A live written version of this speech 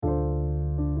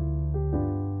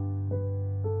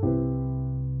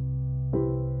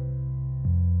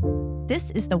This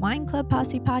is the Wine Club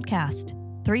Posse podcast,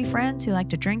 3 friends who like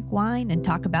to drink wine and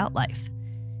talk about life.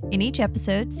 In each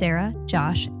episode, Sarah,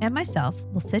 Josh, and myself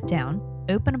will sit down,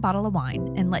 open a bottle of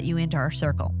wine, and let you into our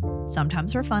circle.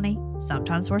 Sometimes we're funny,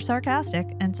 sometimes we're sarcastic,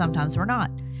 and sometimes we're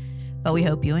not. But we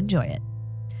hope you enjoy it.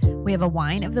 We have a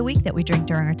wine of the week that we drink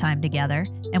during our time together,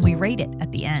 and we rate it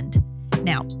at the end.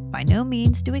 Now, by no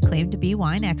means do we claim to be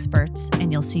wine experts,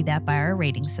 and you'll see that by our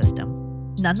rating system.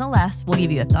 Nonetheless, we'll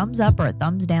give you a thumbs up or a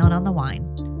thumbs down on the wine.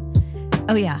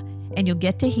 Oh yeah, and you'll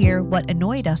get to hear what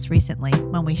annoyed us recently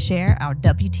when we share our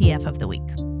WTF of the week.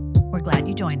 We're glad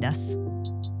you joined us.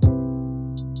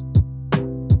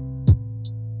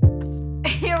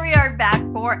 Here we are back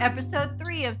for episode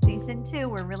 3 of season 2.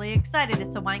 We're really excited.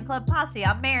 It's a Wine Club Posse.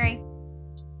 I'm Mary.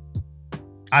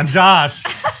 I'm Josh.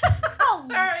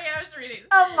 Sorry, I was reading.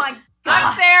 Oh my God.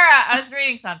 I'm Sarah. I was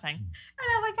reading something. And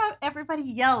oh my God, everybody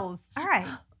yells. All right.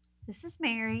 This is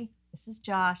Mary. This is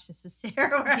Josh. This is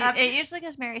Sarah. It usually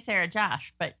goes Mary, Sarah,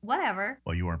 Josh, but Whatever.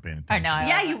 Well, you weren't paying I attention. know.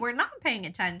 Yeah, you were not paying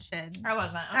attention. I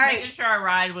wasn't. I All was right. making sure our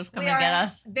ride was coming We to get are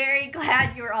us. very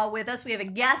glad you're all with us. We have a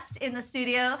guest in the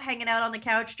studio hanging out on the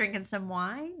couch drinking some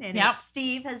wine. And Yep.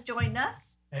 Steve has joined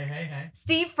us. Hey.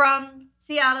 Steve from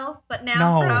Seattle, but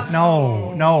now from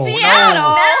No.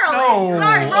 Seattle. Maryland. No.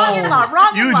 Sorry, wrong in-law.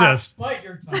 Wrong You in-law. just. Bite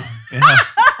your tongue. Yeah,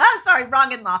 Sorry,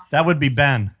 wrong in-law. that would be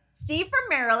Ben. Steve from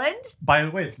Maryland. By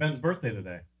the way, it's Ben's birthday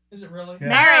today. Is it really? Yeah.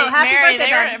 Mary, happy Mary, birthday,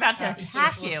 they Ben. were about to Happy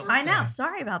attack socialist you. birthday. I know.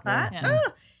 Sorry about that. Yeah.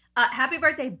 Happy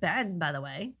birthday, Ben, by the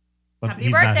way. But Happy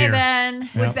he's not birthday, here. Ben.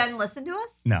 Yeah. Would Ben listen to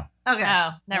us? No. Okay.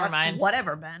 Oh, never mind.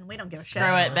 Whatever, Ben. We don't give a shit.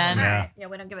 Screw it, Ben. All Yeah. right. Yeah,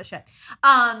 we don't give a shit.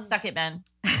 Suck it, Ben.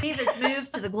 Steve has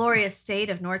moved to the glorious state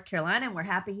of North Carolina, and we're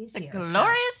happy he's The here.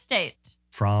 glorious state,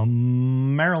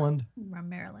 From Maryland. From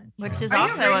Maryland. which is Are you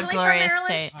also a originally from glorious Maryland?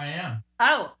 state. I am.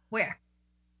 Oh, where?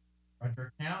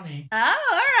 Frederick County. Oh,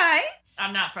 all right.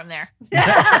 I'm not from there. PG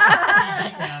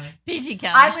County. PG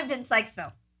County. I lived in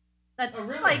Sykesville. That's Oh,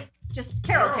 really? like just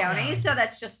Carroll Carroll County, County. so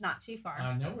that's just not too far.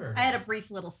 I know where it I had a is. brief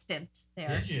little stint there.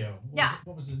 Did you? Yeah.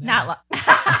 What was his name? not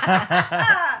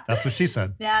That's what she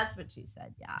said. That's what she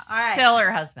said. Yeah. All right. still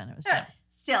her husband. It was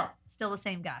Still the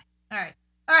same guy. All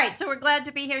right. So we're glad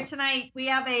to be here tonight. We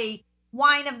have a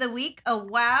wine of the week, a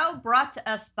wow, brought to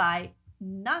us by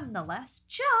Nonetheless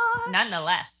Josh.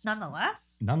 nonetheless.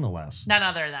 Nonetheless. Nonetheless. None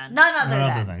other than. None other None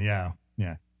than. other than, yeah.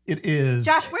 It is.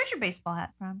 Josh, where's your baseball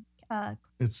hat from?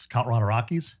 It's Colorado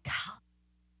Rockies.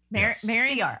 Yes.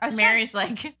 Mary's, CR. I was Mary's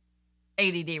like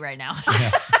ADD right now.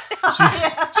 Yeah.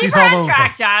 Yeah. She's Keep her all on over the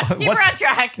track, place. Josh. Keep What's- her on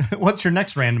track. What's your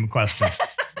next random question?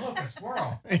 Look, a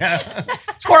squirrel. Yeah.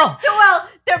 Squirrel. Well,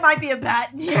 there might be a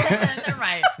bat in here. They're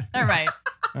right. They're right.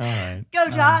 All right. Go,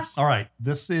 Josh. All right.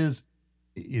 It's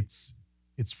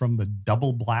from the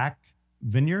Double Black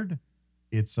Vineyard.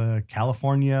 It's a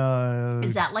California.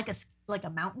 Is that like a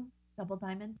mountain? Double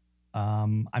diamond?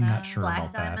 I'm not sure Black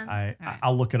about diamond? that. All right.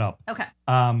 I'll look it up. Okay.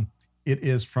 It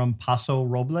is from Paso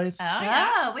Robles. Oh,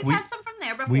 yeah. We've We- had some from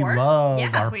there before. We love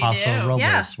Yeah, our we Paso do. Robles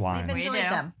Yeah, wine. We've We enjoyed do.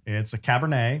 them. It's a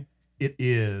Cabernet. It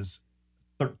is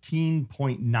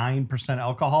 13.9%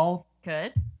 alcohol.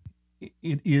 Good.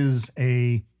 It is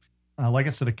like I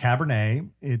said, a Cabernet.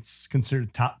 It's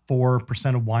considered top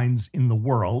 4% of wines in the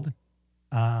world.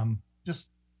 Just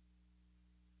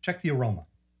check the aroma.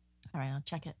 All right, I'll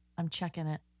check it. I'm checking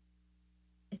it.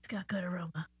 It's got good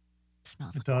aroma. It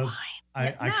smells It like does.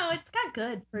 wine. No, it's got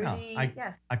good fruity. I-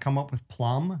 Yeah. I come up with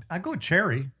plum. I go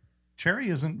cherry. Cherry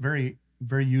isn't very,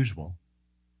 very usual.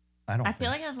 I don't I feel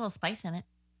think. like it has a little spice in it.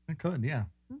 It could, yeah.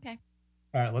 Okay.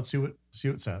 All right, let's see what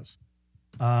it says.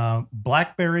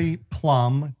 Blackberry,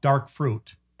 plum, dark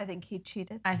fruit. I think he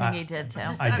cheated. I think he did too. I'm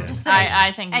just- I I'm did. just saying.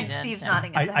 I think he And did Steve's too.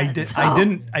 nodding his I head. did. so-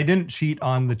 I didn't cheat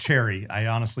on the cherry. I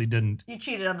honestly didn't. You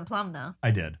cheated on the plum, though.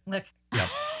 I did. Look. Yep.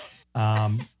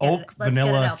 Let's get Oak, it- let's get it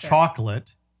vanilla, out there.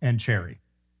 chocolate, and cherry.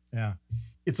 Yeah.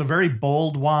 It's a very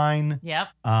bold wine. Yep.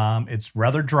 It's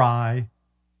rather dry.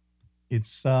 It's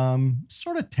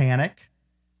sort of tannic.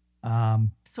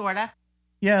 Sorta.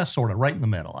 Yeah, sort of right in the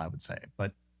middle, I would say.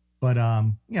 But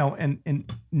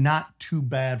and not too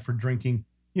bad for drinking.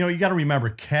 You know, you got to remember,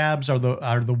 cabs are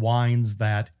the wines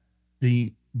that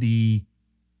the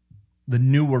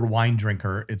newer wine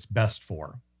drinker it's best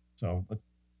for. So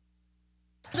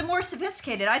The more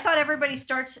sophisticated. I thought everybody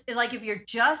starts, like, if you're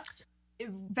just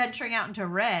venturing out into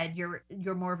red, you're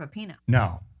more of a Pinot.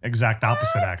 no, exact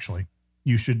opposite. What? Actually,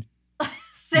 you should.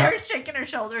 Sarah's shaking her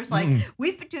shoulders like, Mm-mm.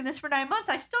 we've been doing this for 9 months.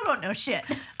 I still don't know shit.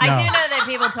 I No. do know that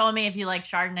people told me if you like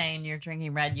Chardonnay and you're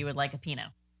drinking red, you would like a Pinot.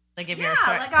 Like if you're Yeah, a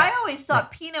Chard- like I always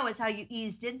thought Pinot was how you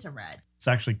eased into red. It's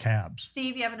actually cabs.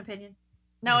 Steve, you have an opinion?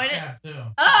 No, It's it is. cab, too.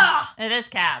 Ah, It is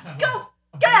cabs. go.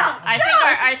 Get out!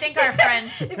 I think our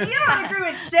friends. If you don't agree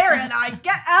with Sarah and I,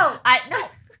 get out.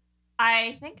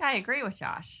 I think I agree with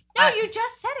Josh. No, you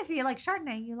just said if you like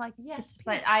Chardonnay, you like Yes, the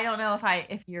but peat. I don't know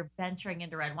if you're venturing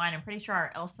into red wine. I'm pretty sure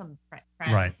our Elsum friends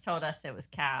Right. told us it was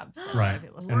cabs. Right.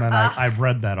 It was And then I've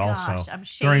read that Gosh, also. I'm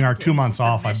During our shamed 2 months into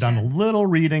off, I've done a submission. little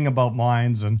reading about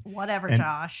wines, and Whatever, and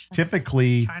Josh.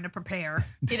 typically, Trying to prepare.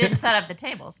 he didn't set up the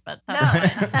tables, but No,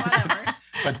 that's fine. whatever.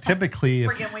 but typically,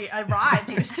 if, Friggin' we arrived.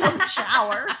 He was still in the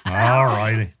shower. all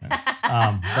righty.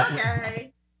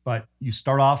 Okay. But you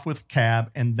start off with cab,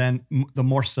 and then the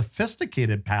more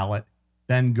sophisticated palate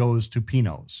then goes to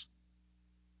Pinots.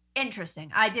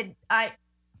 Interesting.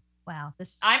 Wow.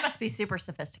 This. I must be super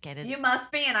sophisticated. You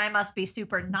must be, and I must be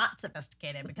super not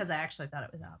sophisticated because I actually thought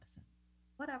it was opposite.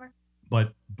 Whatever.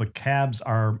 But cabs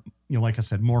are, like I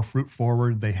said, more fruit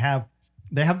forward. They have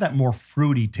that more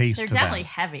fruity taste They're to definitely them.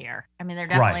 heavier. I mean, they're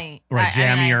definitely Right,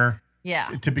 jammier. yeah,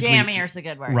 Typically- jammier is a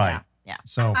good word. Right. Yeah.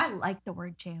 So I like the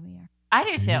word jammier. I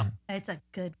do too. yeah, It's a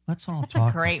good. let's all That's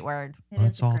talk. a great word. It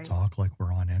Let's is a all great- talk like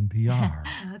we're on NPR.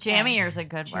 Okay. Jammier is a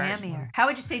good word. Jammier. How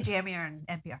would you say jammier in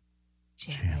NPR?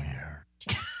 Jammier.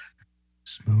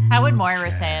 Smooth. How would Moira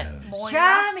say it? jazz. Moira?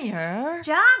 Jammier.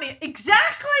 Jammier.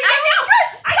 Exactly. I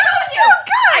know. I told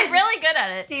you. I'm really good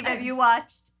at it. Steve, have you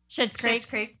watched Schitt's Creek? Schitt's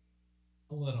Creek?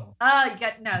 A little. Oh, you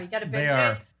got to They binge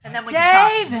are- it, and then we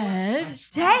can David.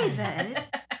 talk. David,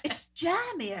 it's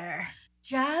jammier.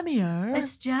 Jammier.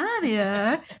 It's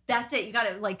jammier. That's it. You got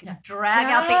to Yeah. drag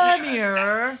out the E,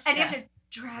 Jammier. and you have to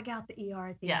drag out the ER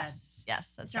at the end. Yes,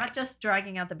 It's that's not right. just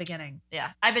dragging out the beginning.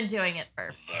 Yeah, I've been doing it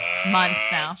for months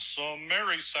now. That's a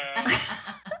merry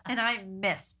sound. And I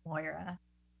miss Moira.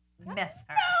 Miss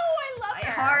her. I love My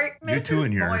her. heart You misses two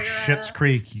and your Moira. Schitt's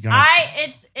Creek. You gonna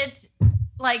It's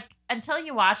like until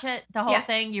you watch it, the whole Yeah.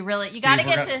 thing, you got to Steve,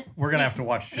 get to. We're gonna have to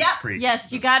watch Schitt's Yeah. Creek.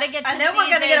 Yes, you got to get to. And then we're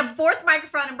going to get a season- fourth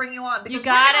microphone and bring you on because You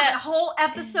we're going to gotta- have a whole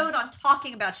episode on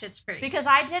talking about Schitt's Creek. because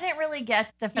I didn't really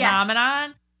get the Yes.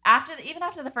 phenomenon even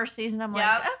after the first season. I'm like,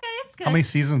 Yep. okay, it's good. How many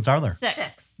seasons are there?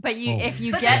 Six. But Oh. if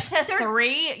you But get there's- to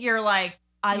 3, you're like,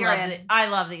 You're in. I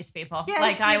love these people. Yeah,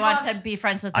 like I you want love- to be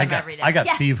friends with I them got every day. I got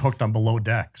Yes. Steve hooked on Below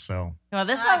Deck. So Well,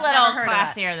 this is I've a little never heard of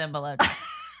that. classier than Below Deck.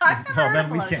 I've never heard then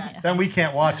of we Below can't. Deck. Then we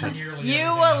can't watch it. Nearly You everything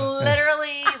will else.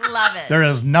 literally love it. There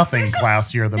is nothing There's just-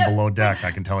 classier than no, Below Deck.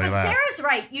 I can tell you But that. Sarah's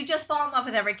right. You just fall in love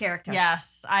with every character.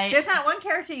 Yes, There's not one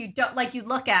character you don't like. You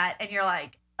look at and you're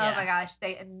like, oh Yeah. my gosh,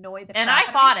 they annoy the. and crap I out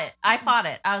of fought me. it. I fought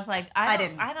it. I was like, I I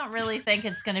didn't. don't really think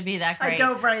it's going to be that great. I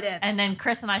dove right in. And then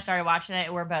Chris and I started watching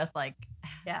it. We're both like,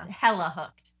 Yeah. hella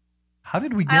hooked How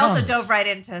did we get I also on this? dove right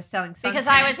into selling because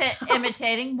I was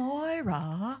imitating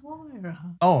Moira.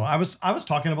 Oh, I was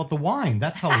talking about the wine.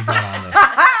 That's how we got on this.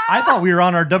 I thought we were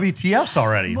on our WTFs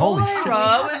already. Holy shit.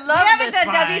 Moira, we love We haven't this done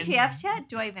wine. WTFs yet.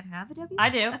 Do I even have a WTF? I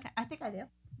do. Okay, I think I do.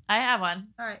 I have one.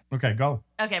 All right. Okay, go.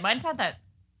 Okay, mine's not that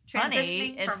funny.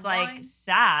 Transitioning It's from like wine.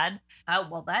 sad. Oh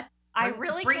well, that. I Bring-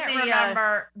 really bring can't the,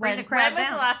 remember bring when. the crowd When was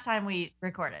down. the last time we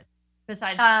recorded?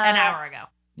 Besides an hour ago.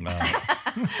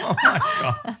 Oh my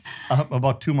God.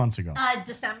 About 2 months ago.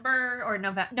 December or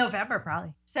November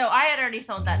probably. So I had already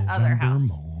sold that other November house.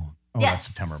 morn. Oh, Yes. that's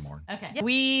September morn. Okay. Yep.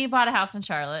 We bought a house in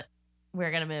Charlotte.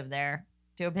 We're gonna move there.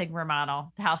 Do a big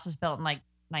remodel. The house was built in like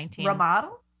 19.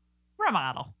 Remodel.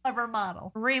 Remodel. A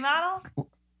remodel. Remodel.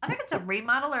 I think it's a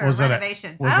remodel or Was a that a-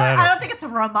 renovation. was I that don't, a- I don't think it's a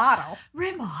remodel.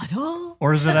 Remodel.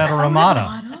 Or is it at a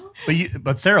Ramada?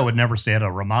 But Sarah would never stay at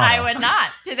a Ramada. I would not.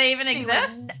 Do they even She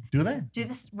exist? Do they? Do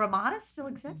this Ramada still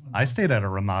exist? I stayed at a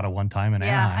Ramada one time in Yeah,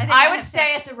 I Anaheim. think I I would have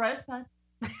stay at the Rosebud.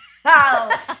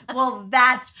 Oh, well,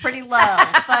 that's pretty low.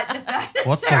 But the fact that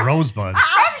What's the Sarah- Rosebud? From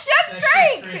Schitt's That's Schitt's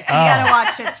Creek. Creek. You gotta watch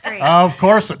Schitt's Creek. Of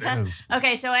course it is.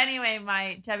 Okay, so anyway,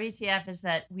 my WTF is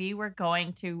that we were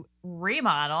going to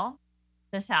remodel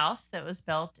this house that was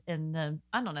built in the,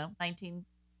 I don't know,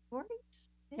 1940s?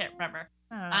 Can't remember.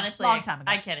 I don't know. Honestly, long time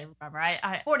ago. I can't even remember.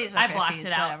 I 40s or I 50s, blocked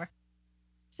it out. whatever.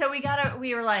 So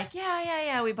we were like,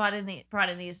 yeah. We brought in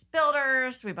these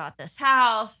builders. We bought this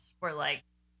house. We're like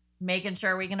making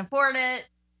sure we can afford it.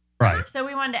 Right. So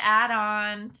we wanted to add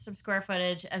on some square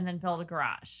footage and then build a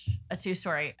garage, a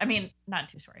 2-story. I mean, not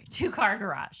 2-story, 2-car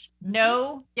garage.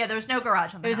 No, Yeah, there was no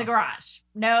garage on the it was a house. garage.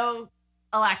 No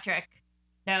electric.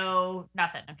 No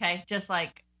nothing. Okay, just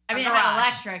like I A mean, it had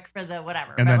garage. electric for the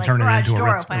whatever. And but then like, turn it garage into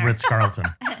door a opener. Ritz Carlton.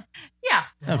 yeah.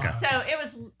 Okay. So it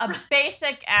was a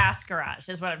basic ass garage,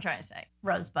 is what I'm trying to say.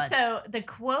 Rosebud. So the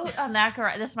quote on that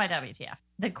garage, this is my WTF.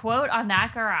 The quote on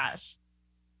that garage,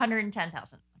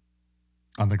 110,000.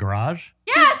 On the garage?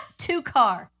 two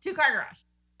car. 2-car garage,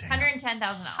 Damn. $110,000.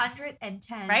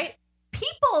 110. Right?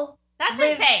 People That's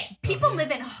live- insane. People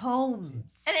live in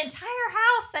homes. An entire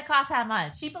house that costs that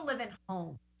much. People live in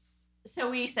homes. So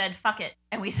we said, fuck it.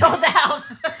 And we sold the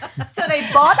house. So they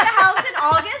bought the house in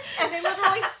August and they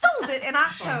literally sold it in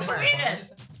October. We did.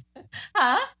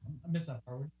 Huh? I missed that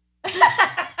part.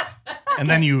 And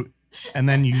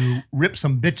then you rip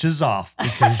some bitches off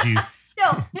because you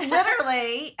No,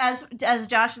 literally, as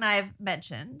Josh and I have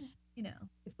mentioned, you know,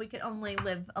 if we could only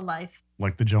live a life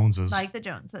like the Joneses. like the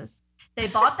Joneses, they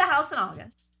bought the house in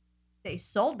August. They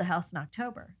sold the house in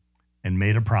October and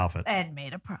made a profit. and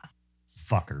made a profit.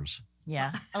 Fuckers.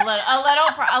 Yeah. A little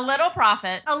profit. A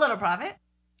little profit.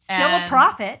 Still a And-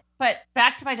 profit. But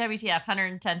back to my WTF,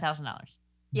 $110,000.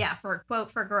 Yeah, for a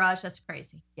quote for a garage, that's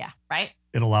crazy. Yeah, right?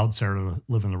 It allowed Sarah to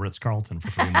live in the Ritz-Carlton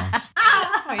for 3 months.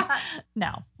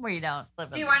 No, where you don't live.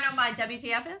 Do you want to know what my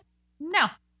WTF is? No.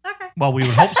 Okay. Well, we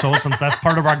would hope so, since that's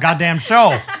part of our goddamn show.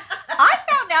 I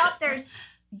found out there's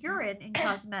urine in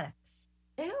cosmetics.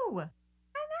 Ew.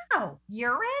 No,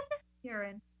 Urine?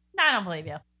 urine. No, I don't believe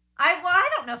you. I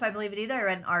don't know if I believe it either. I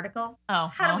read an article. Oh.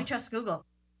 How do well. we trust Google?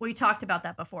 We talked about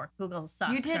that before. Google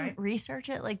sucks. You didn't right? research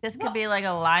it? Like this could No. be like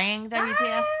a lying WTF?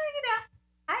 You know,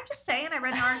 I'm just saying. I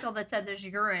read an article that said there's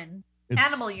urine, It's-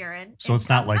 animal urine. So in it's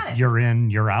not like cosmetics. you're in,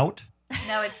 you're out.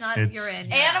 No, it's not It's- urine.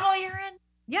 yeah. Animal urine?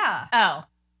 Yeah, Oh.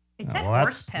 it said well,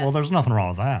 horse piss. well, there's nothing wrong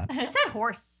with that. It said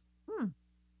horse.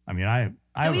 I mean, I Do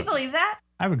have, we believe that?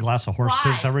 I have a glass of horse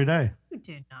Why? piss every day. You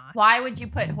do not. Why would you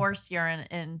put horse urine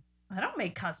in? I don't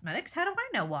make cosmetics. How do I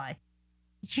know why?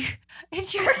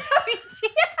 It's your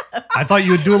WTF. I thought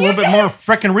you would do a little bit more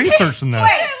freaking research than this.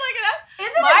 Wait. Look it up.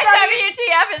 Isn't My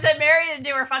WTF is that Mary didn't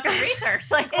do her fucking research.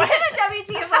 Like, what?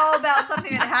 Isn't a WTF all about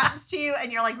something that happens to you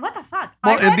and you're like, what the fuck?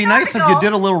 Well, I read it'd be an nice if you article,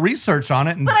 did a little research on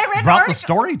it and But I read an brought the article-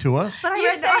 story to us. But I You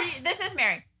read an article. say, this is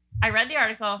Mary. I read the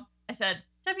article. I said,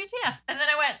 WTF. And then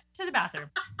I went to the bathroom.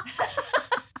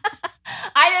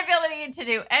 I didn't feel the need to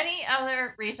do any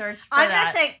other research for I'm that.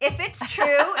 just saying, if it's true,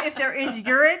 if there is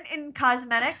urine in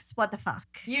cosmetics, what the fuck?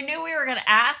 You knew we were going to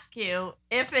ask you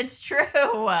if it's true.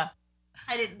 I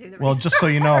didn't do the Well, research. just so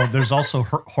you know, there's also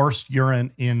horse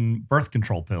urine in birth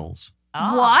control pills.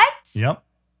 Oh, What? Yep.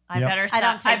 I Yep. better I stop.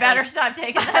 don't I take better those. stop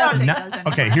taking I don't those. take No- those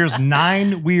anymore. Okay, here's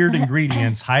 9 weird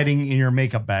ingredients hiding in your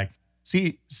makeup bag.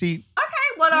 See. Okay,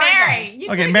 what are Mary, they? you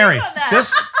Okay, could've Mary. Googled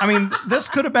that. This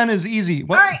could have been as easy.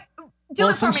 What? All right, do well,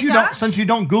 it for since me, you Josh.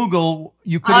 don't Google,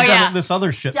 you could have Oh, done yeah. it this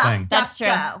other shit Duck, thing. That's true.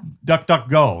 Go.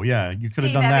 DuckDuckGo. Yeah, you could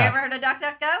have Steve, done have that. you ever heard of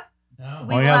DuckDuckGo? No.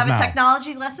 We Oh, will yes, have a now.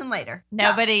 technology lesson later.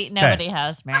 Nobody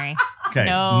has, Mary. Okay,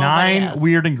 Nobody 9 has.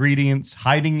 weird ingredients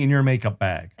hiding in your makeup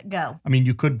bag. Go. I mean,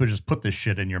 you could just put this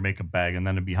shit in your makeup bag and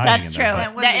then it'd be hiding That's in true. there. Yeah, but-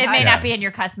 it would be It may hiding. not be in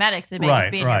your cosmetics. It may just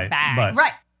be in your bag. But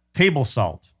Right. table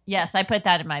salt. Yes, I put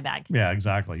that in my bag. Yeah,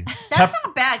 exactly. That's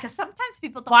not bad because sometimes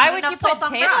people don't Why put would you enough salt put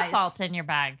on table fries. salt in your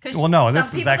bag? 'Cause Well, no, some this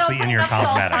is people don't actually put in your enough salt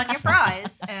on cosmetics. your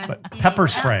fries. And But you pepper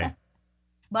need to- spray.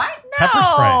 What? Pepper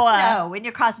spray. No, in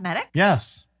your cosmetics?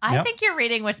 Yes. I Yep. think you're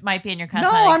reading what might be in your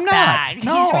cosmetic I'm not. bag.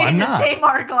 No. He's reading I'm the not. same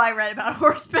article I read about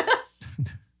horse piss.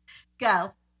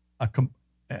 Go.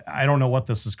 I don't know what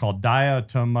this is called.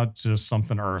 Diatomaceous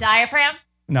something earth. Diaphragm?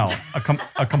 No,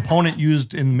 a component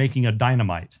used in making a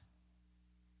dynamite.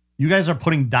 You guys are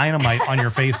putting dynamite on your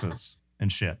faces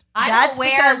and shit. I That's don't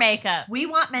wear because makeup. We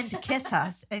want men to kiss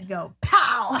us and go,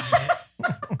 pow.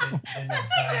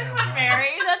 That's a good one, Mary.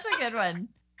 That's a good one.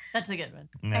 That's a good one.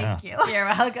 Yeah. Thank you. You're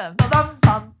welcome. Bum,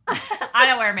 bum. I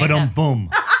don't wear Ba-dum makeup. boom.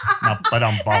 Not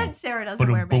ba-dum bum. And Sarah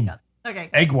doesn't wear Ba-dum, boom. makeup. Okay.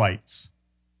 Egg whites,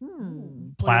 Hmm.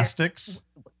 plastics,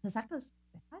 Does that go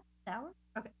bad? Sour?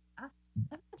 Okay. I'm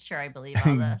not sure I believe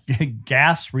all this.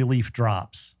 gas relief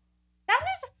drops. That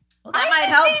is. Well, that I might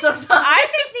think help these- sometimes. I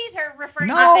think these are referring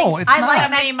No, to things it's I like not.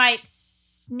 somebody might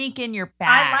sneak in your bag.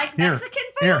 I like Here, Mexican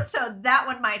food, here. so that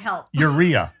one might help.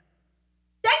 Urea.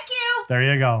 Thank you. There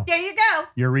you go. There you go.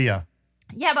 Urea.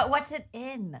 Yeah, but what's it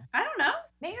in? I don't know.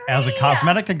 Mary. As a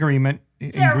cosmetic agreement,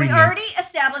 Sarah, we ingredient. already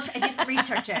established, I didn't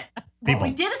research it. What People.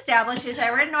 we did establish is I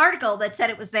read an article that said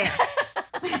it was there.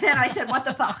 And I said, what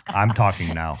the fuck? I'm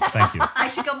talking now. Thank you. I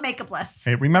should go makeupless.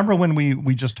 Hey, remember when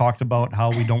we just talked about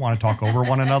how we don't want to talk over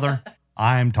one another?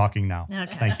 I'm talking now.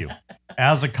 Okay. Thank you.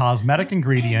 As a cosmetic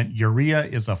ingredient, urea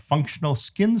is a functional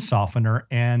skin softener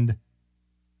and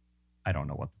I don't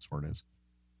know what this word is.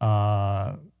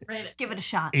 Rate it. Give it a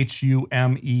shot. HUMECTANT.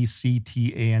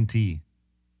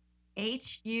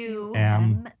 H-U.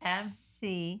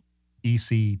 MC.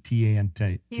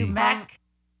 ECTANT. Humec.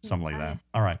 Something like that.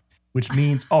 All right. Which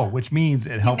means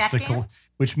it helps Humectant?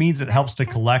 which means it helps to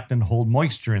collect and hold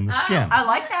moisture in the skin. I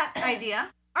like that idea.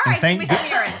 All And right, give thank me go- some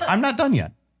urine. I'm not done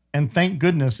yet. And thank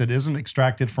goodness it isn't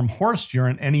extracted from horse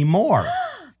urine anymore.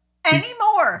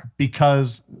 anymore.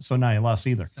 because so now you lost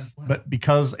either. Since when? But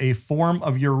because a form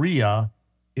of urea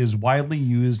is widely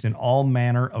used in all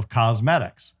manner of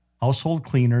cosmetics, household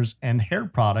cleaners, and hair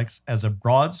products as a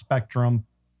broad spectrum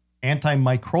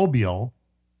antimicrobial.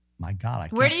 My God, I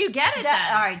can't. Where do you get it That,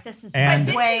 then? all right, this is and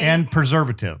way and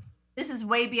preservative. this is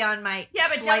way beyond my Yeah,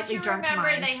 but don't slightly you drunk remember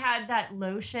mind. they had that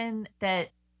lotion that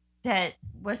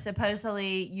was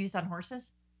supposedly used on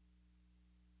horses?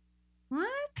 What?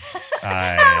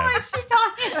 I, What are you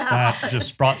talking about? that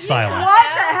just brought silence.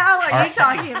 What the hell are All you right.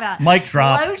 talking about? Mic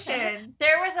drop. Lotion.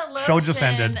 There was a lotion Show just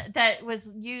ended. that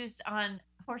was used on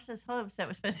horses' hooves that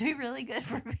was supposed to be really good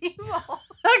for people.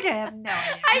 Okay, I have no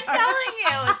idea. I'm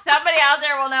telling you, somebody out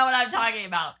there will know what I'm talking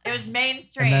about. It was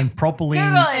mainstream. And then propylene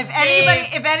Google it.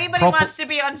 If anybody Propo- wants to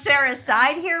be on Sarah's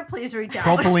side here, please reach out.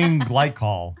 propylene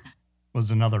glycol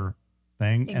was another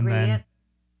thing, and then Ingredient.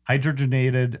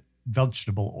 hydrogenated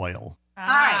vegetable oil.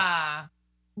 Ah,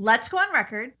 Let's go on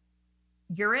record.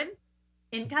 Urine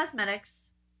in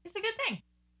cosmetics. it's a good thing.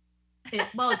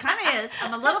 Well, it kind of is.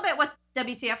 I'm a little bit with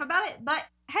WTF about it, but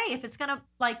hey, if it's gonna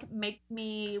like make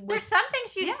me, There's some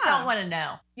things you just Yeah. don't want to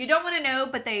know. you don't want to know,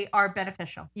 but they are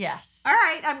beneficial. Yes. All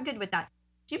right, I'm good with that.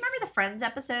 Do you remember the Friends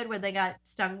episode where they got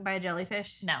stung by a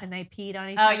jellyfish? No. And they peed on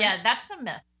each Oh other? yeah, that's a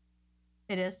myth.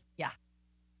 It is. Yeah,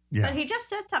 But he just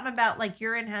said something about like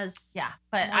urine has. Yeah,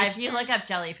 but if you Moisture. look up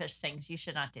jellyfish stings, you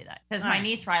should not do that. Because All my right.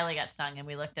 niece Riley got stung, and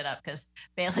we looked it up because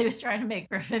Bailey was trying to make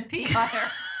Griffin pee on her.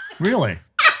 really.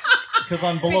 Because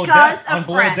on below Because deck, of on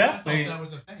below Friends. I deck, thought they that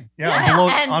was a thing.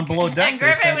 on below deck. And they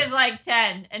Griffin said, was like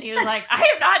 10, and he was like, "I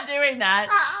am not doing that."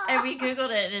 And we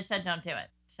googled it, and it said, "Don't do it."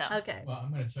 So Okay. Well,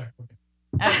 I'm gonna check.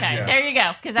 okay, Yeah. there you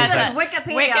go. Because that's Because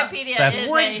Wikipedia. Wikipedia That's- is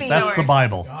would a be. that's the source.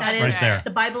 Bible. That is right there.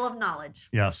 the Bible of knowledge.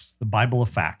 Yes, the Bible of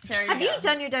fact. There Have go. you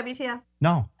done your WTF?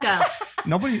 No, Go.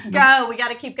 nobody. Go. We got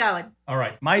to keep going. All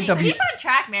right, my Keep W. on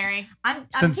track, Mary. I'm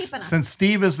Since keeping us. since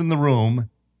Steve is in the room,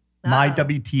 my Uh-oh.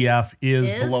 WTF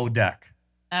is Is? below deck.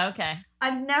 Okay.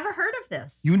 I've never heard of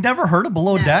this. You never heard of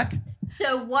below No. deck?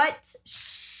 So what?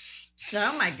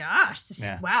 Oh my gosh!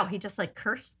 Yeah. Wow, he just like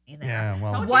cursed me there. Yeah,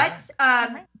 well, Told you. What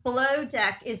below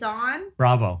deck is on?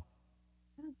 bravo.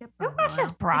 I don't get Who Bravo.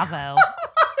 watches Bravo?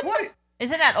 What?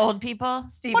 Isn't that old people?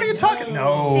 Steve What are you and talking?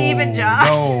 No, Steve and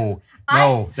Josh.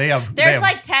 No, they have. they There's have,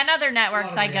 like 10 other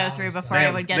networks of I go reality through stuff. before They I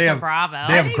have- would get they to have- Bravo.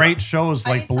 they I have need- great shows I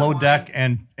like need some Below wine. Deck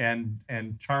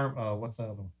and Charm. What's that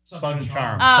other one? Southern Southern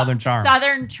Charm. Charm. Southern Charm.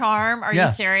 Southern Charm. Are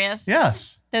Yes. you serious?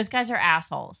 Yes. Those guys are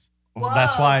assholes. Well,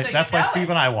 that's Whoa, why. so you That's why know Steve it.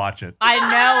 and I watch it. I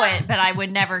know it, but I would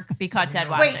never be caught dead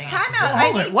Wait, watching. time out. Well, I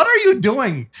hold need, it. What are you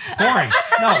doing? Pouring.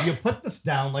 No, you put this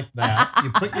down like that.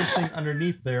 You put your thing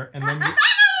underneath there, and then you, no,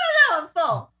 I'm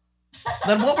full.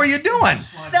 then what were you doing?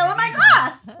 Filling my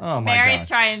glass. Oh my Mary's god.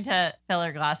 trying to fill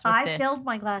her glass with I the- filled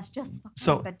my glass just fine,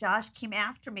 So- but Josh came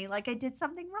after me like I did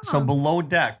something wrong. So Below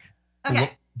Deck.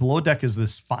 okay, Below Deck is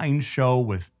this fine show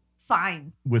with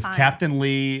fine. Fine. Captain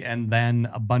Lee and then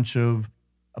a bunch of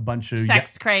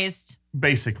sex crazed.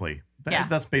 basically. Yeah.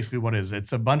 That's basically what it is.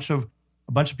 It's a bunch of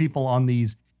people on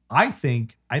these. I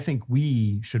think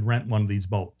we should rent one of these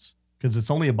boats because it's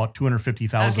only about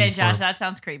 250,000. Okay, Josh, that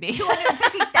sounds creepy.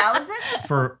 250,000?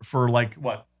 for like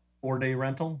what 4-day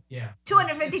rental? Yeah.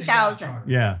 250,000.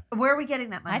 Yeah. Where are we getting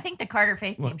that money? I think the Carter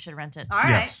Faith team What? should rent it. All right.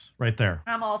 Yes, right there.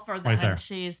 I'm all for that. Right there.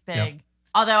 She's big. Yep.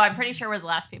 Although I'm pretty sure we're the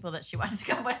last people that she wants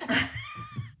to go with her.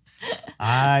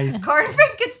 I Carter Finn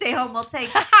can stay home. We'll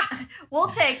take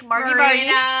Margie Margie.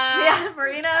 Marina. Yeah,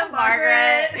 Marina,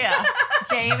 Margaret. Yeah.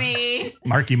 Jamie.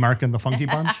 Marky Mark and the Funky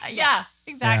Bunch. Yes,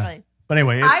 exactly. But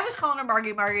anyway, I was calling her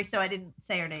Margie, so I didn't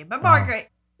say her name. But Margaret.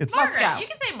 it's Let's Margaret. go. You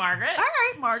can say Margaret. All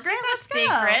right, Margaret. She's not let's go.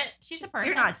 secret. She's a person.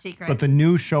 You're not secret. but the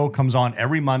new show comes on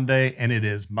every Monday and it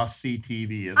is must see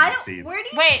TV, isn't I it, don't. Steve? Where do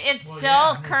you? Wait, it's Well, still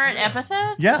yeah, I current forget.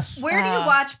 episodes? Yes, Where do you Uh,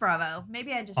 watch Bravo?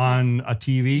 Maybe I just. on a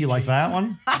TV like that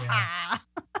one. Yeah.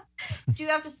 do you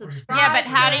have to subscribe? Yeah, but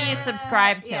how do to you it?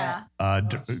 subscribe to Yeah.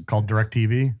 Called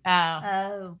DirecTV. Oh.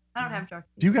 Oh, I don't have direct.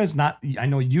 Do you guys not? I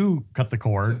know you cut the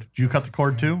cord. Do you cut the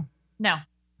cord too? No.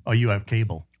 Oh, you have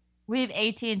cable. We have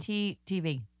AT&T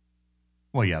TV.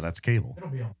 Well, yeah, that's cable. It'll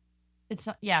be on. It's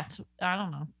I don't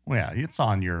know. Well, yeah, it's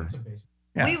on your. It's a basic.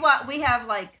 Yeah. We have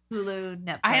like Hulu,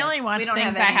 Netflix. I only watch We don't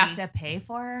things have I have any to pay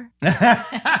for.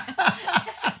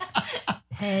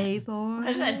 pay for.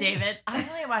 Isn't that David? I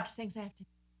only watch things I have to.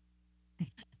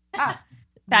 Ah,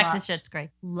 Back love, to Shit's Creek.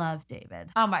 love David.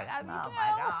 Oh my god. me Oh too.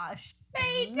 my gosh.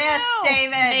 Me too. Miss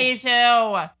David. Me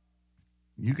too.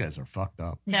 You guys are fucked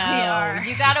up. No, are.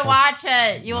 you gotta So- watch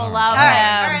it. You will All love All him.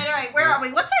 right, all right, all right. Where are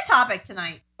we? What's our topic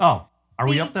tonight? Oh, are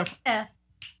we up there? F-R-B-I-E-F-R.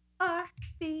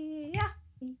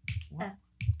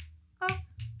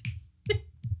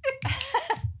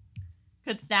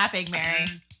 Quit snapping, Mary.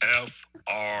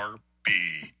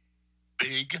 FRB.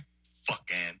 Big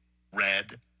fucking red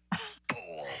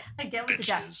bull. Again with the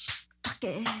dot. Bitches.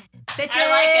 Fucking bitches.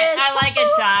 I like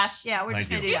it, Josh. Yeah, we're Thank just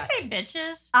gonna Did do you that. say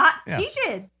bitches? He Yes.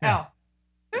 did. Yeah. Oh.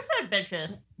 Who said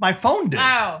bitches? My phone did.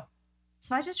 Oh.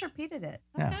 So I just repeated it.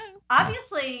 Yeah. Okay.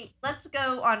 Obviously, let's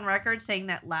go on record saying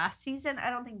that last season, I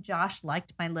don't think Josh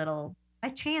liked my little. I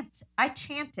chant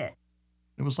it.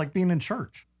 It was like being in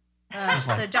church.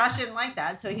 So Josh didn't like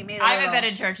that, so he made a I little. haven't been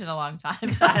in church in a long time,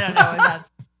 so I don't know what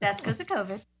that's. That's because of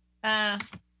COVID.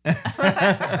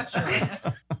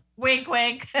 Wink,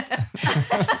 wink.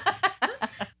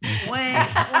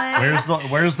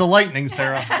 Where's the lightning,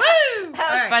 Sarah? Woo! That was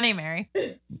All right. funny, Mary.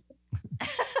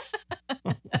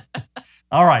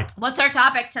 All right. What's our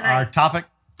topic tonight? Our topic.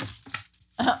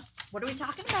 What are we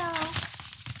talking about?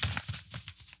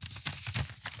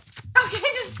 Okay,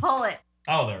 just pull it.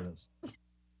 Oh, there it is.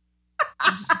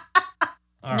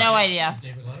 All No right. idea.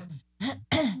 David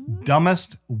Letterman.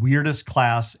 Dumbest, weirdest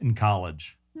class in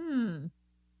college.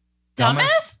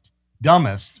 Dumbest?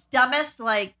 Dumbest Dumbest,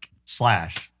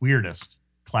 / weirdest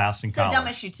class in so college.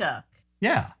 dumbest you took,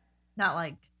 Yeah. not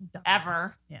like dumbest.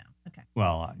 Ever. Yeah. Okay.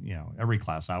 Well, every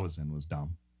class I was in was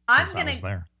dumb. I'm 'cause gonna. I was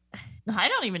there. I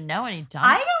don't even know any dumb.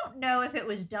 I don't know if it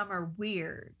was dumb or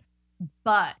weird,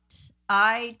 but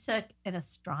I took an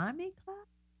astronomy class.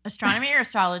 Astronomy or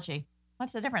astrology?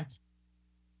 What's the difference?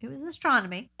 It was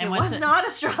astronomy. And it what's was it? not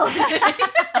astrology.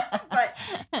 But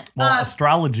Well,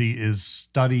 astrology is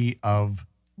study of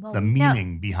well, the no,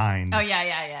 meaning behind. Oh yeah.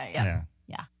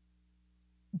 Yeah.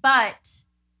 but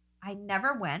I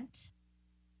never went.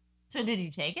 So did you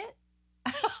take it?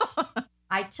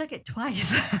 I took it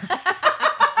twice.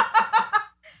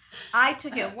 I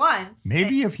took it once.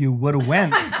 Maybe if you would have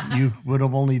went, you would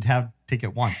have only have to take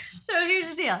it once. So here's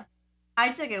the deal. I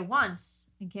took it once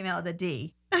and came out with a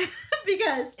D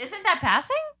because Isn't that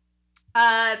passing?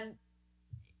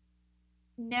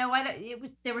 no, I don't. It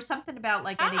was there was something about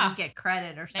like I Ah. didn't get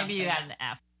credit or something. Maybe you got an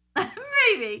F.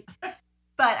 Maybe.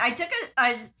 But I took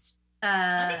I think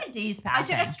a D's I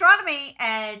passing. took astronomy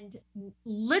and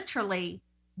literally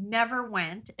never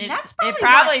went. And that's probably it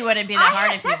probably wouldn't be that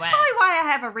hard if you that's went. probably why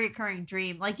I have a reoccurring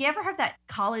dream. Like you ever have that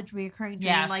college reoccurring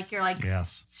dream? Yes. Like you're like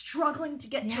Yes. struggling to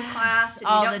get to a Yes, class and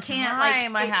all you the don't, can't like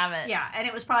time I have it. Yeah, and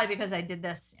it was probably because I did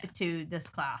this Yeah. to this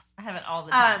class. I have it all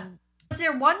the time. Was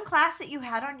there one class that you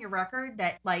had on your record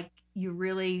that like you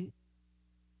really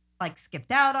like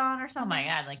skipped out on or Oh something? my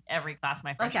god, like every class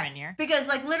my freshman year. Because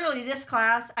like literally this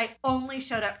class, I only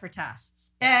showed up for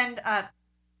tests. And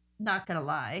not gonna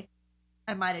lie,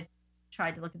 I might have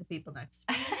tried to look at the people next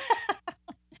to me.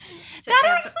 to That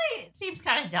answer- actually seems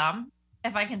kind of dumb.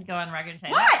 If I can go on record and say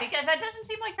What? that, because that doesn't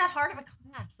seem like that hard of a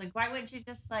class. Like, why wouldn't you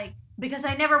just like? because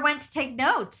I never went to take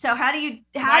notes. So how do you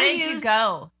Why didn't you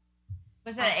go?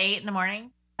 Was it Oh. at 8 in the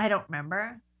morning? I don't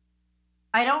remember.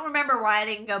 I don't remember why I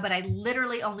didn't go, but I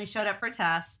literally only showed up for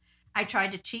tests. I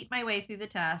tried to cheat my way through the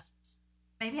tests.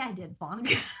 Maybe I did flunk.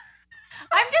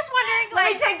 I'm just wondering. Let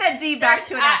Like, me take that D back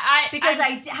to an because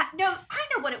I know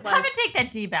what it was. I'm gonna take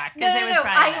that D back No, because no, it was no.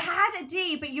 probably. I had a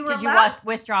D, but you were Did you allowed.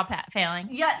 withdraw failing?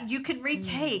 Yeah, you can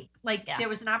retake. Like Yeah. there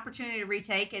was an opportunity to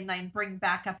retake and then bring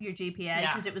back up your GPA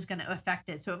Yeah. because it was going to affect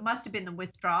it. So it must have been the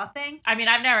withdraw thing. I mean,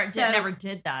 I've never So, never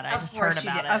did that. I Of just course heard you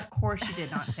about did. it. Of course you did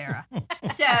not, Sarah.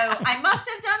 So I must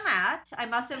have done that. I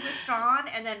must have withdrawn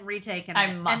and then retaken I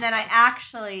it. must And then I have.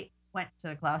 actually went to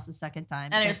the class the second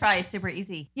time. And it was because- probably super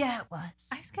easy. yeah, it was.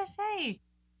 I was gonna say,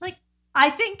 like, I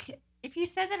think if you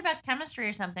said that about chemistry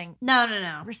or something,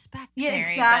 no. respect. Yeah, Mary,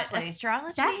 exactly. But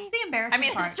astrology. That's the embarrassing I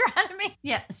mean, part. astronomy.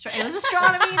 Yeah, it was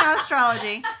astronomy, not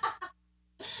astrology.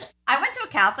 I went to a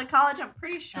Catholic college. I'm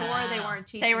pretty sure they weren't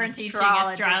teaching. They weren't teaching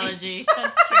astrology. astrology.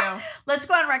 That's true. Let's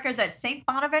go on record that St.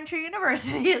 Bonaventure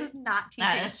University is not teaching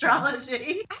That is true. astrology. I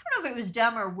don't know if it was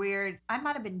dumb or weird. I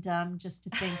might have been dumb just to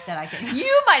think that I could.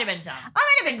 You might have been dumb. I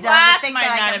might have been dumb Class to think might that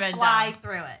not I have could been fly dumb.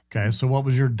 through it. Okay. So what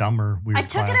was your dumb or weird I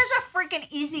took class? it as a freaking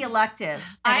easy elective.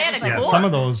 and I it had was a Yeah, cool- some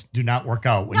of those do not work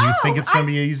out. When you think No, it's going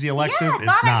to be an easy elective, yeah, I it's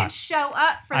thought I not. could show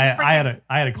up for the I freaking had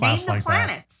a name class the like that.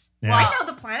 planets. Yeah. Well, I know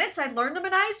the planets. I learned them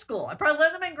in high school. I probably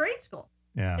learned them in grade school.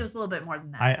 Yeah. It was a little bit more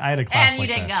than that. I had a class And you like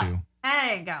didn't that go. too. I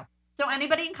didn't go. So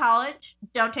anybody in college,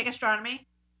 don't take astronomy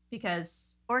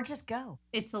because Or just go.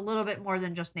 it's a little bit more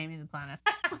than just naming the planet.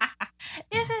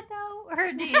 Is it though?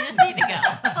 Or do you just need to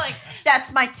go? Like,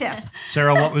 That's my tip.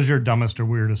 Sarah, what was your dumbest or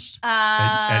weirdest?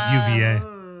 at UVA?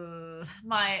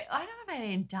 I don't know if I had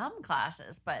any dumb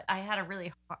classes, but I had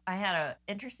a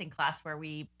interesting class where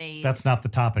we made. That's not the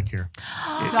topic here.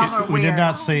 Dumb or we did weird?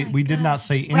 not Oh say my we did not gosh.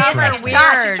 say Dumb or interesting. weird?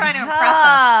 Josh, you're trying to impress us.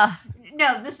 Ah,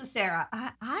 No, this is Sarah.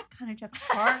 I kind of took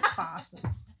hard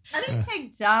classes. I didn't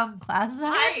take dumb classes.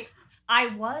 I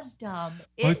was dumb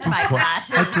I in took my cla-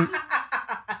 classes. I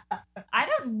took- I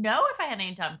don't know if I had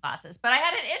any dumb classes, but I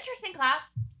had an interesting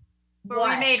class where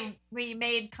What? we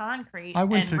made concrete I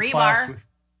went and to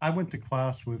rebar.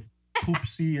 class with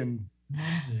Poopsie and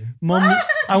Mumsy. Mum.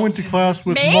 I went to class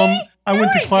with Me? Mum. I went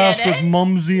No, to I class with didn't.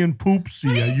 Mumsy and What are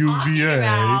Poopsie at you talking UVA.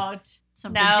 about?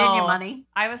 Some No. Virginia money.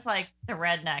 I was like the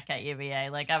redneck at UVA.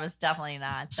 Like I was definitely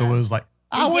not. So it was like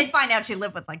We I did went, find out she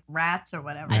lived with like rats or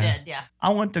whatever. I Yeah. did, yeah. I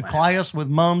went to Whatever. class with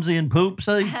Mumsy and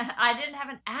Poopsie. I didn't have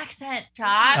an accent,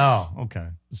 Josh. Oh, okay.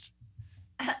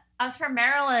 I was from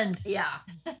Maryland. Yeah.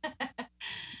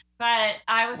 But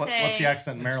I was saying What's the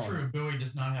accent in It's Maryland? true. Bowie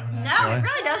does not have an No, accent. Really? it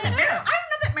really doesn't. I don't know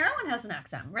that Maryland has an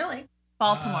accent. Really?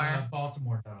 Baltimore.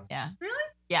 Baltimore does. Yeah. Really?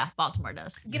 Yeah, Baltimore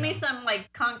does. Give me Yeah. some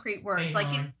like concrete words. Hey, Like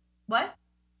hon. what?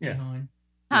 Yeah. Hey, hon.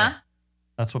 Huh?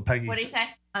 That's what Peggy What do you say?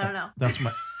 I don't know. That's my.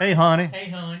 Hey, honey. Hey,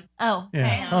 hon. Oh, Yeah,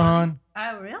 hey, hon.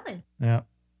 Oh, really? Yeah.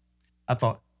 I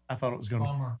thought it was gonna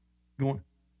Bummer. I'm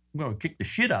gonna kick the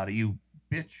shit out of you,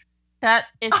 bitch. that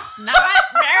is not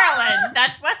Maryland.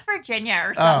 That's West Virginia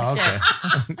or some Oh, shit.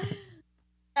 okay.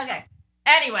 Okay.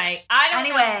 Anyway, I don't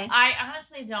Anyway. know. I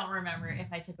honestly don't remember if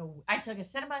I took a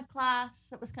cinema class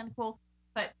that was kind of cool.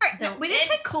 But All right. No, we didn't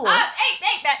say cool.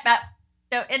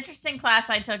 the interesting class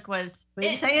I took was We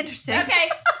didn't say interesting. okay.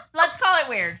 Let's call it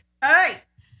weird. All right.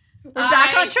 We're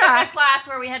back I on track. Took a class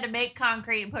where we had to make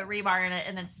concrete and put rebar in it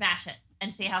and then smash it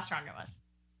and see how strong it was.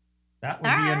 That would be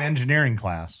an Alright. engineering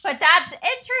class. But that's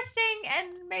interesting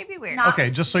and maybe weird. Not-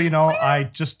 Okay, just so you know, I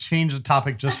just changed the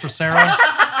topic just for Sarah.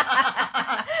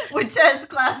 Which says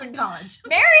class in college.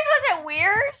 Mary's wasn't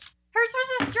weird. Hers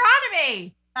was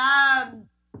astronomy.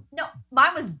 No,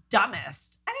 mine was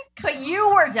dumbest. I mean, But you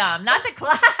were dumb, not the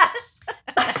class.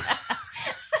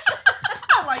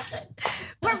 I like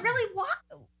it. But really, what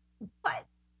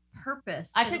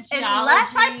purpose? I took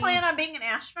Unless I geology. plan on being an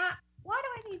astronaut, why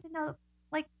do I need to know?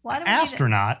 Like, why do we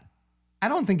Astronaut. I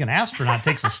don't think an astronaut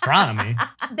takes astronomy. need to,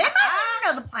 they might need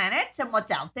to know the planets and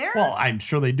what's out there. Well, I'm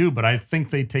sure they do, but I think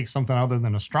they take something other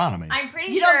than astronomy. I'm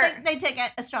pretty you sure. don't think they take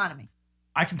astronomy?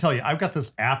 I can tell you, I've got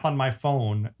this app on my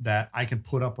phone that I can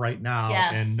put up right now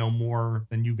Yes. and know more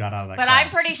than you got out of that but class.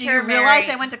 I'm pretty Do sure you realize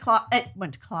Mary, I went to closet?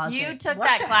 you took What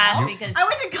that the class hell? because I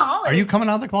went to college. Are you coming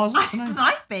out of the closet I tonight?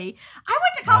 might be. I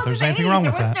went to Not college if in there's the anything 80s. wrong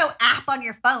There with was that. no app on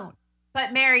your phone.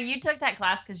 But Mary, you took that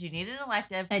class because you needed an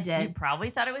elective. I did. You probably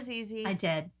thought it was easy. I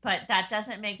did. But that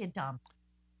doesn't make it dumb.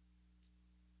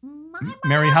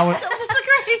 Mary, how Still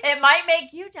disagree. It might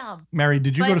make you dumb. Mary,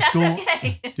 did you but go to that's school?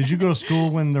 okay. Did you go to school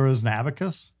when there was an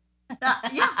abacus?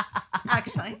 Yeah,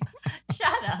 actually.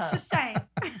 Shut up. Just saying.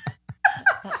 All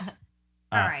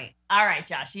right. All right,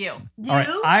 Josh, you. You? All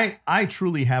right, I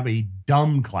truly have a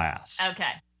dumb class.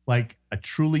 Okay. Like a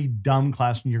truly dumb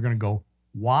class, and you're going to go,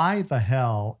 why the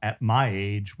hell at my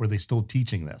age were they still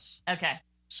teaching this? Okay.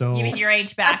 So You mean your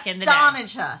age back in the day?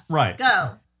 Astonish us. Right.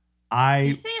 Go. Did I,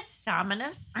 you say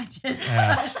astominous? I did.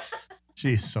 Yeah.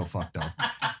 She's so fucked up.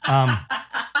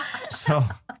 So,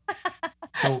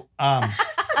 oh,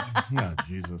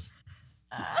 Jesus.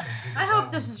 I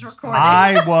hope this is recorded.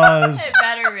 I was, It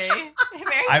better be. Mary's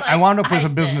I like, wound up with I a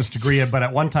business did. degree, but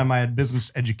at one time I had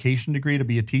business education degree to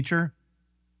be a teacher.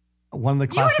 One of the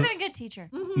You would classes. have been a good teacher.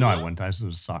 Mhm. No, I wouldn't. I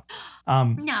just suck.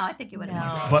 No, I think you would No.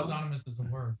 have. Oh my But- God, synonymous is a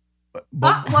word.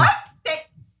 But, What?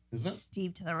 is it?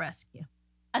 Steve to the rescue.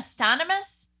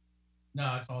 Astonymous?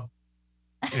 No, it's all.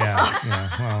 Yeah.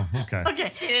 Well, okay. Okay.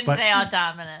 She didn't But- say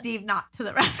autonomous. Steve not to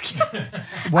the rescue. One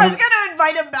I of was going to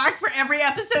invite him back for every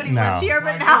episode he No. lived here,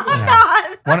 but Right. now I'm Yeah.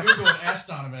 not. One- I googled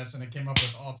astonymous and it came up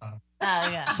with autonomous. Oh,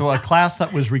 yeah. So a class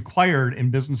that was required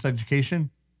in business education,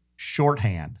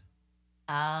 shorthand.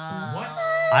 What?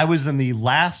 I was in the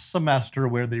last semester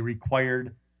where they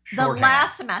required The shorthand.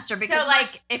 last semester because So,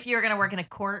 like, if you were going to work in a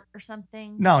court or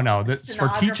something? No, that's for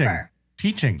teaching. Stenographer.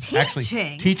 Teaching. Actually,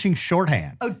 Teaching? teaching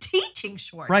shorthand. Oh, teaching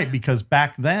short. Right, because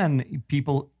back then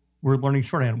people were learning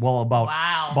shorthand. Well, about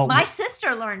Wow. My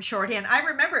sister learned shorthand. I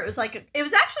remember it was like it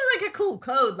was actually like a cool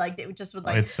code. Like they would just would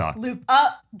like it sucked. loop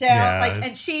up, down, Yeah, like. it's-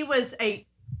 And she was a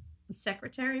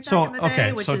secretary back So in the day,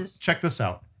 okay, which so is check this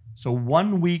out. So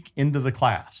 1 week into the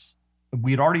class,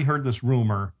 we'd already heard this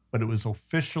rumor, but it was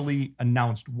officially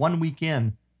announced 1 week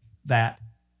in that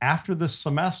after this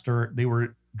semester they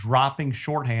were dropping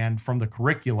shorthand from the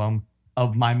curriculum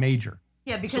of my major.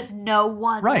 yeah, because no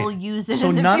one Right. will use it So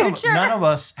in the none future. of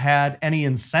us had any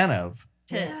incentive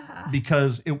Yeah.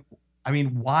 because it. I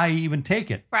mean, why even take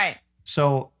it? Right.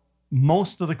 So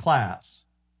most of the class,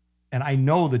 and I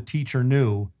know the teacher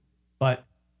knew, but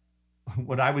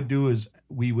what I would do is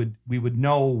we would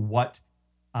know what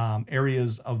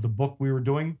areas of the book we were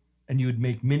doing, and you would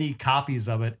make mini copies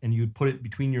of it, and you'd put it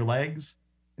between your legs.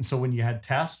 And so when you had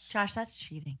tests, Josh, that's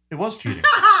cheating. it was cheating.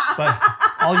 But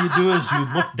all you do is you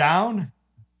look down,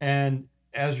 and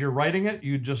as you're writing it,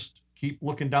 you just keep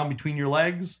looking down between your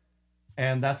legs,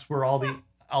 and that's where all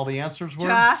the answers were.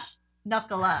 Josh,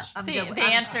 knuckle up. I'm The, good with- the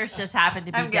I'm- answers just happened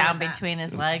to be I'm good down with that. between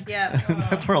his legs. Yeah.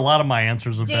 That's where a lot of my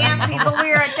answers have Damn, been. people,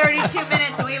 we are at 32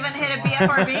 minutes and we haven't hit a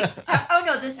BFRB. Oh,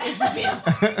 no, this is the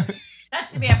BFRB.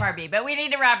 That's the BFRB, but we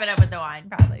need to wrap it up with the wine,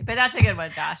 probably. But that's a good one,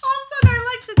 Josh. All of a sudden,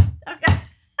 I like to. Okay.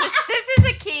 This is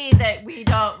a key that we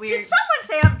don't. Did someone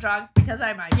say I'm drunk? Because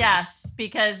I might. be. Yes,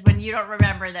 because when you don't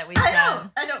remember that we've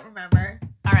done. I don't remember.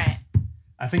 All right.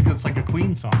 I think it's like a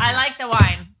Queen song. I like the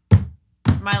wine.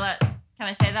 Can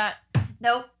I say that?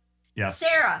 Nope. Yes.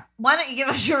 Sarah, why don't you give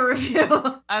us your review?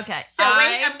 Okay. So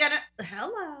wait, I'm gonna.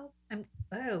 Hello.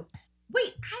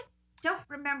 Wait, I don't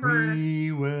remember.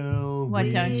 We will. What we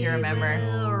don't you remember?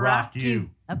 will rock you.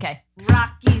 Okay.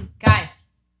 Rock you. Guys.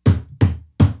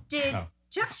 Did Oh.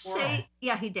 Josh say?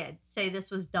 Yeah, he did say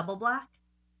this was double black.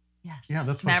 Yes. Yeah, that's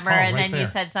what it's Remember, called and right then there. you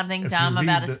said something If you dumb read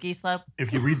about a the- ski slope.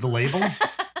 If you read the label,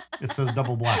 it says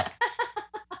double black.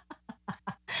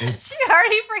 It's, She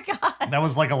already forgot. that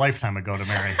was like a lifetime ago to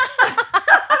Mary.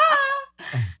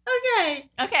 Okay.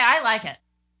 Okay, I like it.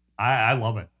 I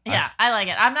love it. Yeah, I like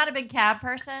it. I'm not a big cab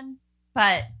person,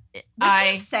 but We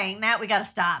I. keep saying that. We got to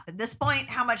stop. At this point,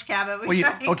 how much cab have we Well,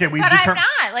 drank? okay, we But I'm determined.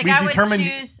 not. Like we I would determined.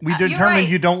 choose. We you're determined right.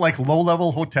 you don't like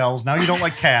low-level hotels. Now you don't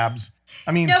like cabs.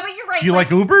 I mean, No, but you're right. do you like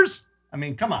Ubers? I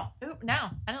mean, come on. No,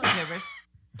 I don't like Ubers.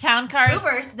 Town cars.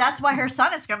 Ubers? That's why her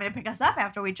son is coming to pick us up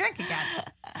after we drink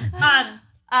again.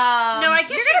 I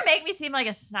guess you're gonna make me seem like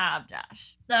a snob,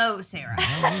 Josh. No, Sarah.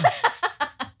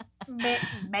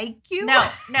 Make you? No,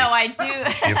 I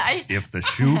do. If the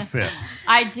shoe fits.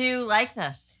 I do like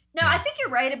this. No, I think you're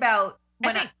right about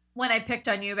I think- when I picked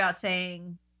on you about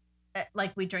saying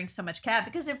like we drink so much cab,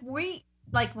 because if we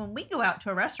like when we go out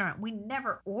to a restaurant, we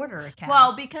never order a cab.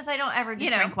 Well, because I don't ever just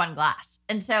You know. drink one glass,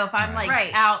 and so if I'm Right. like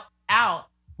Right. out,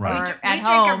 Right. we, or dr- at we drink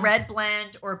home, a red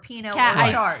blend or Pinot Cab- or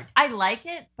Right. Chard. I like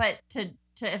it, but to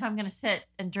if I'm gonna sit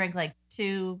and drink like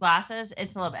 2 glasses,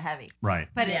 it's a little bit heavy. Right.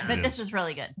 But Yeah. but It this is. is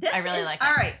really good. This I really is, like it.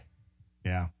 All right,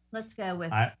 Yeah. let's go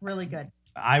with I- really good.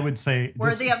 I would say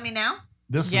Worthy of me now?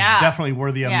 This Yeah. is definitely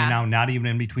worthy of Yeah. me now. Not even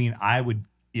in between. I would,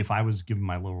 if I was giving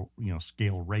my little,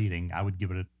 scale rating, I would give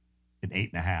it an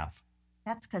 8.5.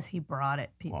 That's because he brought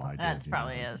it, people. Well, I did, That's you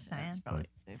probably know. is. That's probably.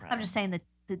 I'm just saying that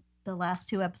the last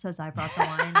 2 episodes I brought the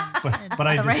wine, and But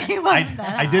I the did, rating wasn't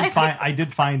bad. I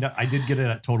did get it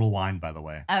at Total Wine, by the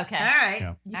way. Okay. All right,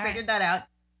 Yeah. you All figured that out.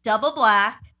 Double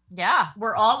black. Yeah.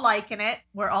 We're all liking it.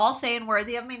 We're all saying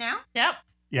worthy of me now. Yep.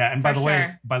 Yeah, and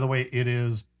For by the way, it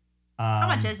is. How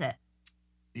much is it?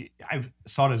 I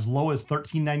saw it as low as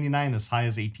 $13.99, as high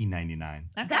as $18.99.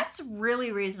 Okay. That's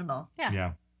really reasonable. Yeah.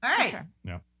 Yeah, All For right. sure.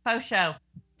 Yeah. Faux show.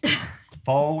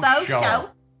 faux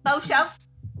show. Faux show.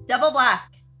 Double black.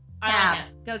 I Cab. like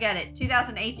it. Go get it.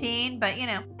 2018, but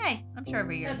hey, I'm sure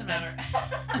every year is Doesn't good.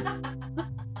 matter.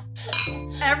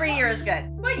 Every year is good.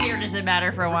 What year does it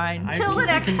matter for wine? Till the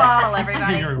next bottle,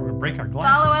 everybody. We're gonna break our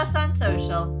glasses. Follow us on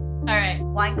social. All right.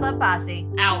 Wine Club Posse.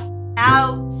 Out.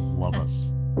 Out. Love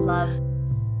us. Love.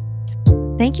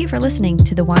 Thank you for listening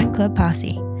to the Wine Club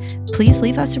Posse. Please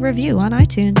leave us a review on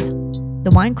iTunes. The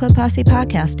Wine Club Posse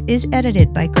podcast is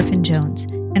edited by Griffin Jones,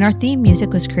 and our theme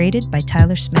music was created by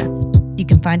Tyler Smith. You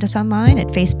can find us online at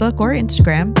Facebook or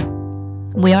Instagram.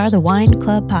 We are the Wine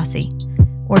Club Posse.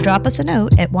 Or drop us a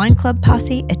note at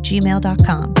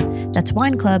wineclubposse@gmail.com. That's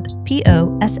wineclub,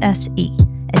 POSSE,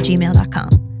 @gmail.com.